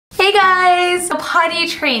Hey guys! Potty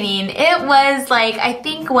training. It was like, I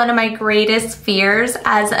think one of my greatest fears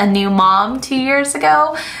as a new mom 2 years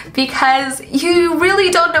ago because you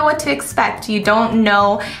really don't know what to expect. You don't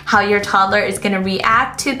know how your toddler is going to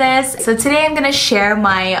react to this. So today I'm going to share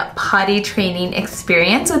my potty training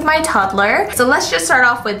experience with my toddler. So let's just start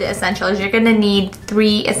off with the essentials. You're going to need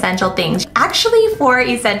 3 essential things. Actually 4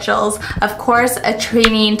 essentials. Of course, a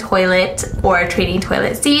training toilet or a training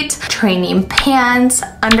toilet seat, training pants,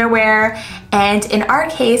 underwear, and in our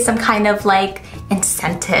case, some kind of like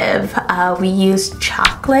incentive. We use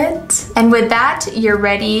chocolate. And with that, you're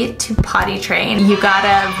ready to potty train. You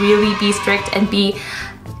gotta really be strict and be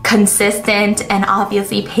consistent and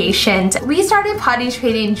obviously patient. We started potty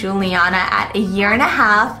training Juliana at 1.5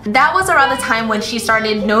 years. That was around the time when she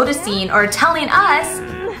started noticing or telling us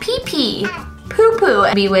pee-pee,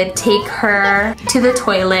 poo-poo. We would take her to the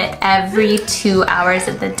toilet every 2 hours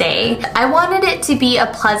of the day. I wanted it to be a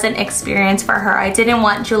pleasant experience for her. I didn't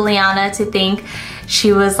want Juliana to think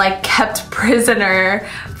she was like kept prisoner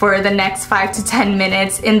for the next 5 to 10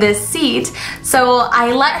 minutes in this seat. So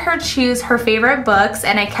I let her choose her favorite books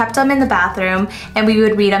and I kept them in the bathroom and we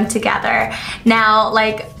would read them together. Now,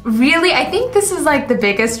 like really, I think this is like the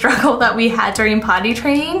biggest struggle that we had during potty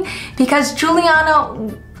training because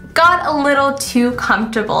Juliana got a little too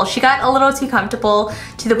comfortable. She got a little too comfortable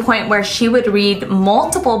to the point where she would read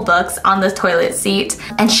multiple books on the toilet seat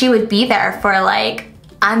and she would be there for like,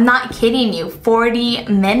 I'm not kidding you, 40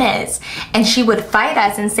 minutes. And she would fight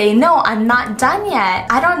us and say, no, I'm not done yet.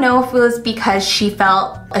 I don't know if it was because she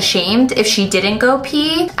felt ashamed if she didn't go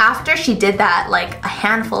pee. After she did that like a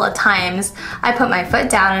handful of times, I put my foot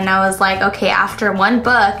down and I was like, okay, after 1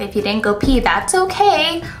 book, if you didn't go pee, that's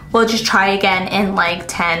okay. We'll just try again in like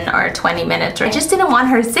 10 or 20 minutes. I just didn't want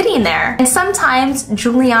her sitting there. And sometimes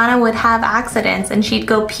Juliana would have accidents and she'd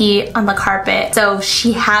go pee on the carpet. So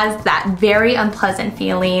she has that very unpleasant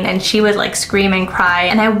feeling and she would like scream and cry.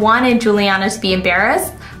 And I wanted Juliana to be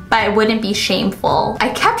embarrassed, but it wouldn't be shameful. I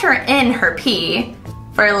kept her in her pee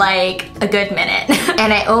for like a good minute.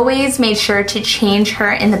 And I always made sure to change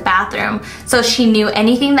her in the bathroom so she knew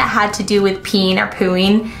anything that had to do with peeing or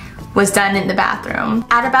pooing was done in the bathroom.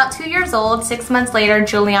 At about 2 years old, 6 months later,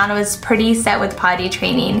 Juliana was pretty set with potty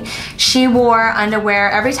training. She wore underwear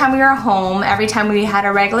every time we were home, every time we had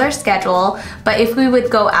a regular schedule, but if we would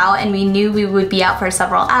go out and we knew we would be out for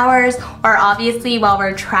several hours, or obviously while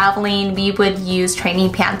we're traveling, we would use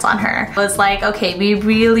training pants on her. It was like, okay, we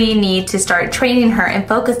really need to start training her and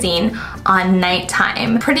focusing on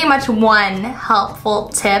nighttime. Pretty much one helpful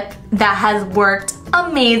tip that has worked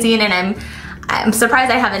amazing, and I'm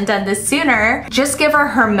surprised I haven't done this sooner. Just give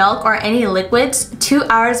her milk or any liquids 2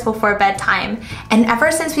 hours before bedtime. And ever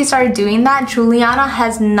since we started doing that, Juliana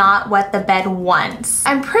has not wet the bed once.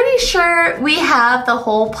 I'm pretty sure we have the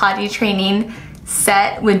whole potty training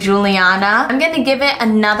set with Juliana. I'm gonna give it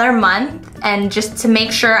another month and just to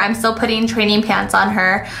make sure I'm still putting training pants on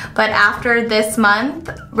her. But after this month,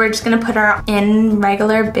 we're just gonna put her in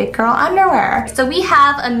regular big girl underwear. So we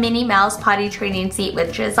have a Minnie Mouse potty training seat,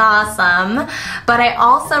 which is awesome. But I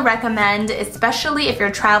also recommend, especially if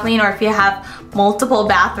you're traveling or if you have multiple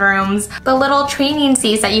bathrooms, the little training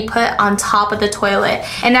seats that you put on top of the toilet.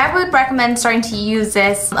 And I would recommend starting to use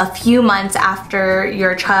this a few months after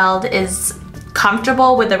your child is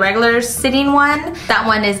comfortable with the regular sitting one. That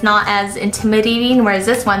one is not as intimidating, whereas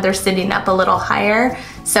this one, they're sitting up a little higher.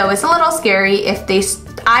 So it's a little scary if they,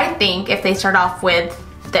 I think, if they start off with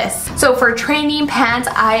this. So for training pants,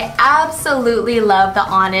 I absolutely love the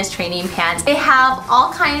Honest training pants. They have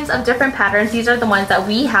all kinds of different patterns. These are the ones that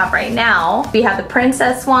we have right now. We have the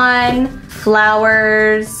princess one,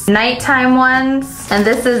 flowers, nighttime ones, and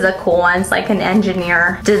this is a cool one. It's like an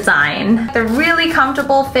engineer design. They're really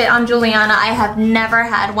comfortable fit on Juliana. I have never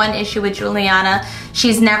had one issue with Juliana.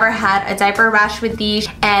 She's never had a diaper rash with these,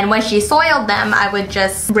 and when she soiled them, I would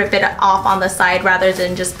just rip it off on the side rather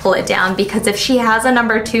than just pull it down, because if she has a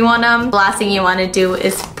number 2 on them, the last thing you want to do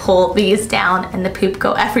is pull these down and the poop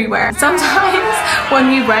go everywhere. Sometimes when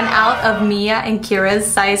we run out of Mia and Kira's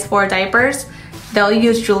size 4 diapers, they'll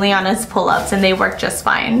use Juliana's pull-ups and they work just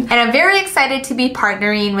fine. And I'm very excited to be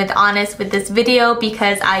partnering with Honest with this video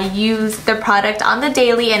because I use the product on the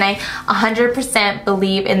daily and I 100%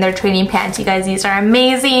 believe in their training pants. You guys, these are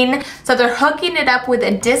amazing. So they're hooking it up with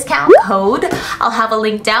a discount code. I'll have a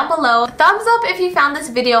link down below. Thumbs up if you found this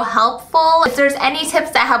video helpful. If there's any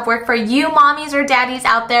tips that have worked for you mommies or daddies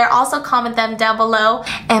out there, also comment them down below.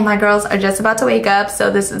 And my girls are just about to wake up,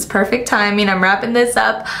 so this is perfect timing. I'm wrapping this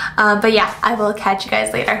up. But yeah, I will catch you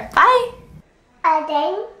guys later. Bye. All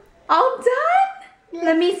done? All done?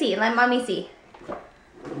 Let me see. Let mommy see.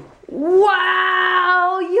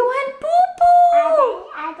 Wow, you went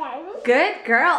Good girl.